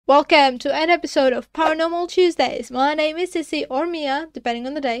Welcome to an episode of Paranormal Tuesdays. My name is Sissy or Mia, depending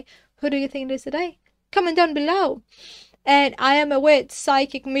on the day. Who do you think it is today? Comment down below. And I am a witch,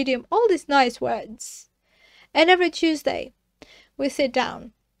 psychic, medium, all these nice words. And every Tuesday, we sit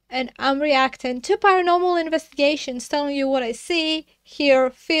down and I'm reacting to paranormal investigations, telling you what I see, hear,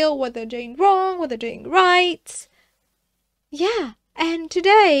 feel, what they're doing wrong, what they're doing right. Yeah, and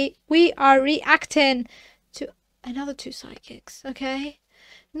today we are reacting to another two psychics, okay?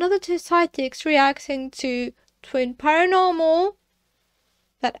 Another two psychics reacting to twin paranormal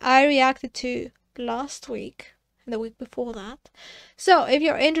that I reacted to last week and the week before that. So if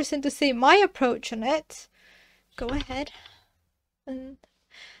you're interested to see my approach on it, go ahead. And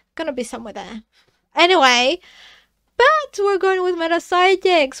gonna be somewhere there. Anyway, but we're going with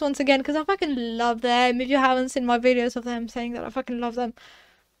MetaPsyckicks once again because I fucking love them. If you haven't seen my videos of them saying that I fucking love them,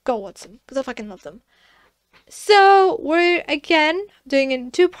 go watch them because I fucking love them. So we're again doing it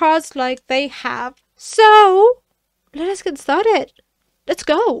in two parts like they have. So let us get started. Let's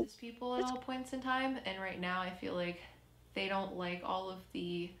go. People at all points in time, and right now I feel like they don't like all of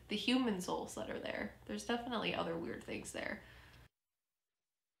the human souls that are there. There's definitely other weird things there.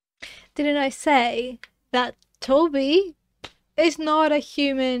 Didn't I say that Toby is not a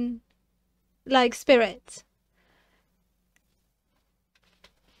human like spirit?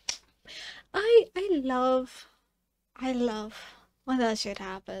 I love when that shit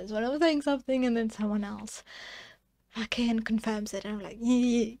happens. When I'm saying something and then someone else fucking confirms it and I'm like,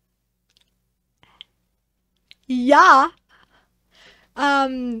 yeah.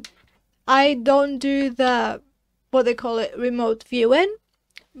 I don't do the, what they call it, remote viewing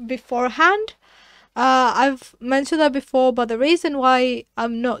beforehand. I've mentioned that before, but the reason why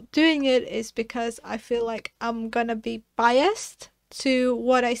I'm not doing it is because I feel like I'm gonna be biased to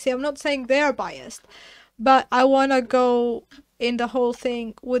what I see. I'm not saying they're biased, but I want to go in the whole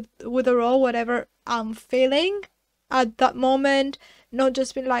thing with the raw whatever I'm feeling at that moment, not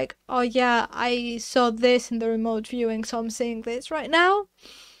just be like, oh yeah, I saw this in the remote viewing, so I'm seeing this right now.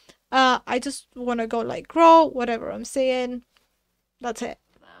 I just want to go like raw, whatever I'm seeing, that's it.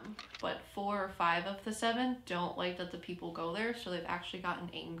 But 4 or 5 of the 7 don't like that the people go there, so they've actually gotten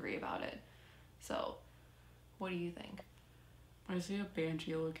angry about it. So what do you think? I see a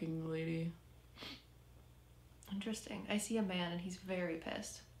banshee looking lady. Interesting. I see a man and he's very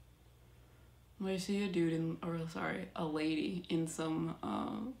pissed. I see a dude a lady in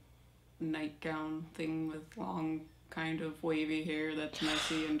some nightgown thing with long kind of wavy hair that's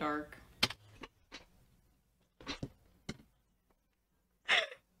messy and dark.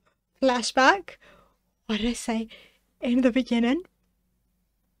 Flashback. What did I say in the beginning?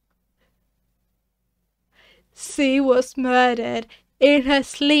 She was murdered in her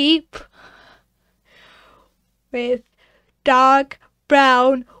sleep with dark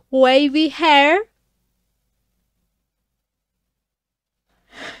brown wavy hair.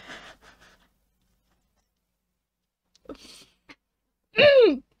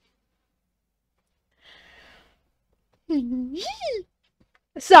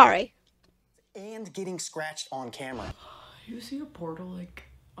 Sorry. And getting scratched on camera. You see a portal like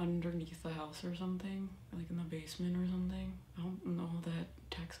underneath the house or something? Like in the basement or something? I don't know that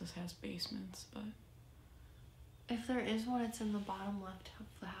Texas has basements, but... If there is one, it's in the bottom left of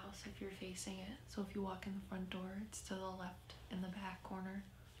the house if you're facing it. So if you walk in the front door, it's to the left in the back corner.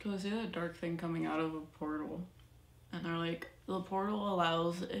 So I see that dark thing coming out of a portal. And they're like, the portal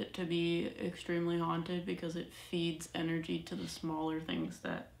allows it to be extremely haunted because it feeds energy to the smaller things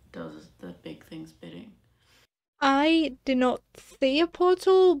that does the big things bidding. I did not see a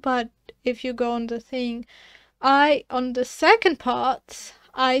portal, but if you go on the thing, on the second part,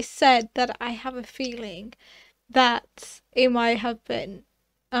 I said that I have a feeling that it might have been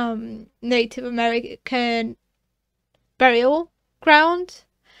Native American burial ground.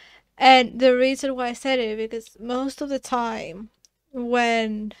 And the reason why I said it is because most of the time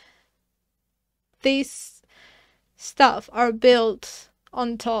when these stuff are built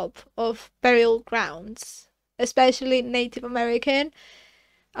on top of burial grounds, especially Native American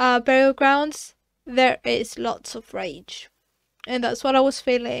burial grounds, there is lots of rage. And that's what I was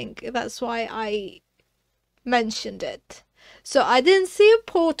feeling. That's why I mentioned it. So I didn't see a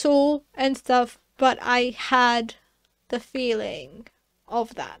portal and stuff, but I had the feeling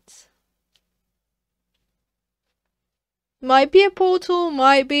of that. Might be a portal,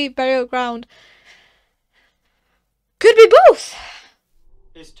 might be burial ground. Could be both.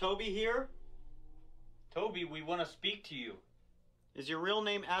 Is Toby here? Toby, we want to speak to you. Is your real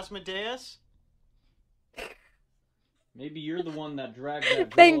name Asmodeus? Maybe you're the one that dragged that girl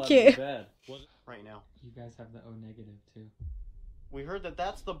Thank out you. of bed. Right now. You guys have the O negative too. We heard that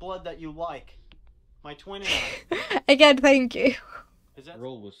that's the blood that you like. My twin and I. Again, thank you. Is that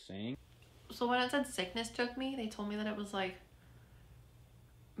Girl was saying? So when it said sickness took me, they told me that it was like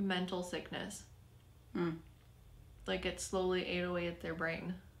mental sickness. Hmm. Like it slowly ate away at their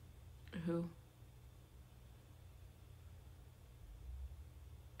brain. Who?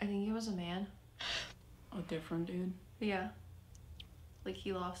 I think he was a man. A different dude? Yeah. Like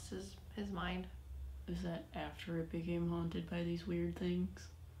he lost his mind. Is that after it became haunted by these weird things?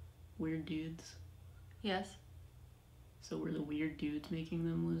 Weird dudes? Yes. So were the weird dudes making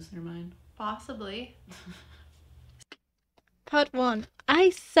them lose their mind? Possibly. Part 1. I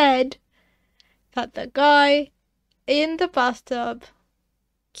said that the guy in the bathtub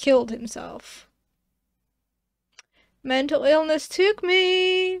killed himself. Mental illness took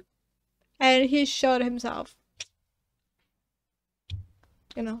me, and he shot himself.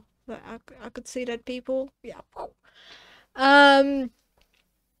 You know, I could see that people. Yeah. And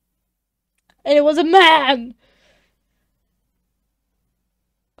it was a man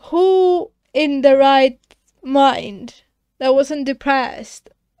who, in the right mind, that wasn't depressed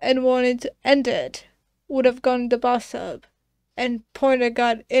and wanted to end it, would have gone to the bathtub and point a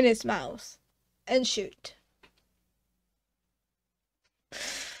gun in his mouth and shoot.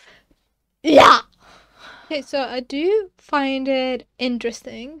 Yeah. Okay, so I do find it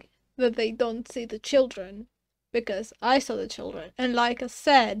interesting that they don't see the children, because I saw the children, and like I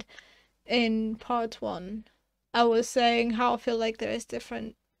said in part 1, I was saying how I feel like there is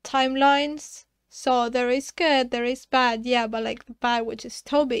different timelines. So there is good, there is bad, yeah, but like the bad, which is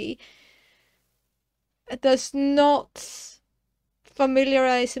Toby, does not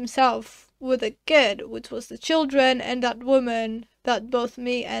familiarize himself with the good, which was the children and that woman that both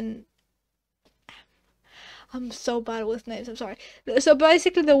me and... I'm so bad with names, I'm sorry. So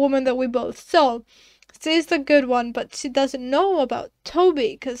basically the woman that we both saw, she's the good one, but she doesn't know about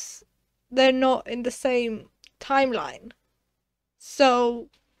Toby because they're not in the same timeline. So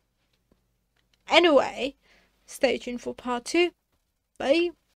anyway, stay tuned for part 2. Bye.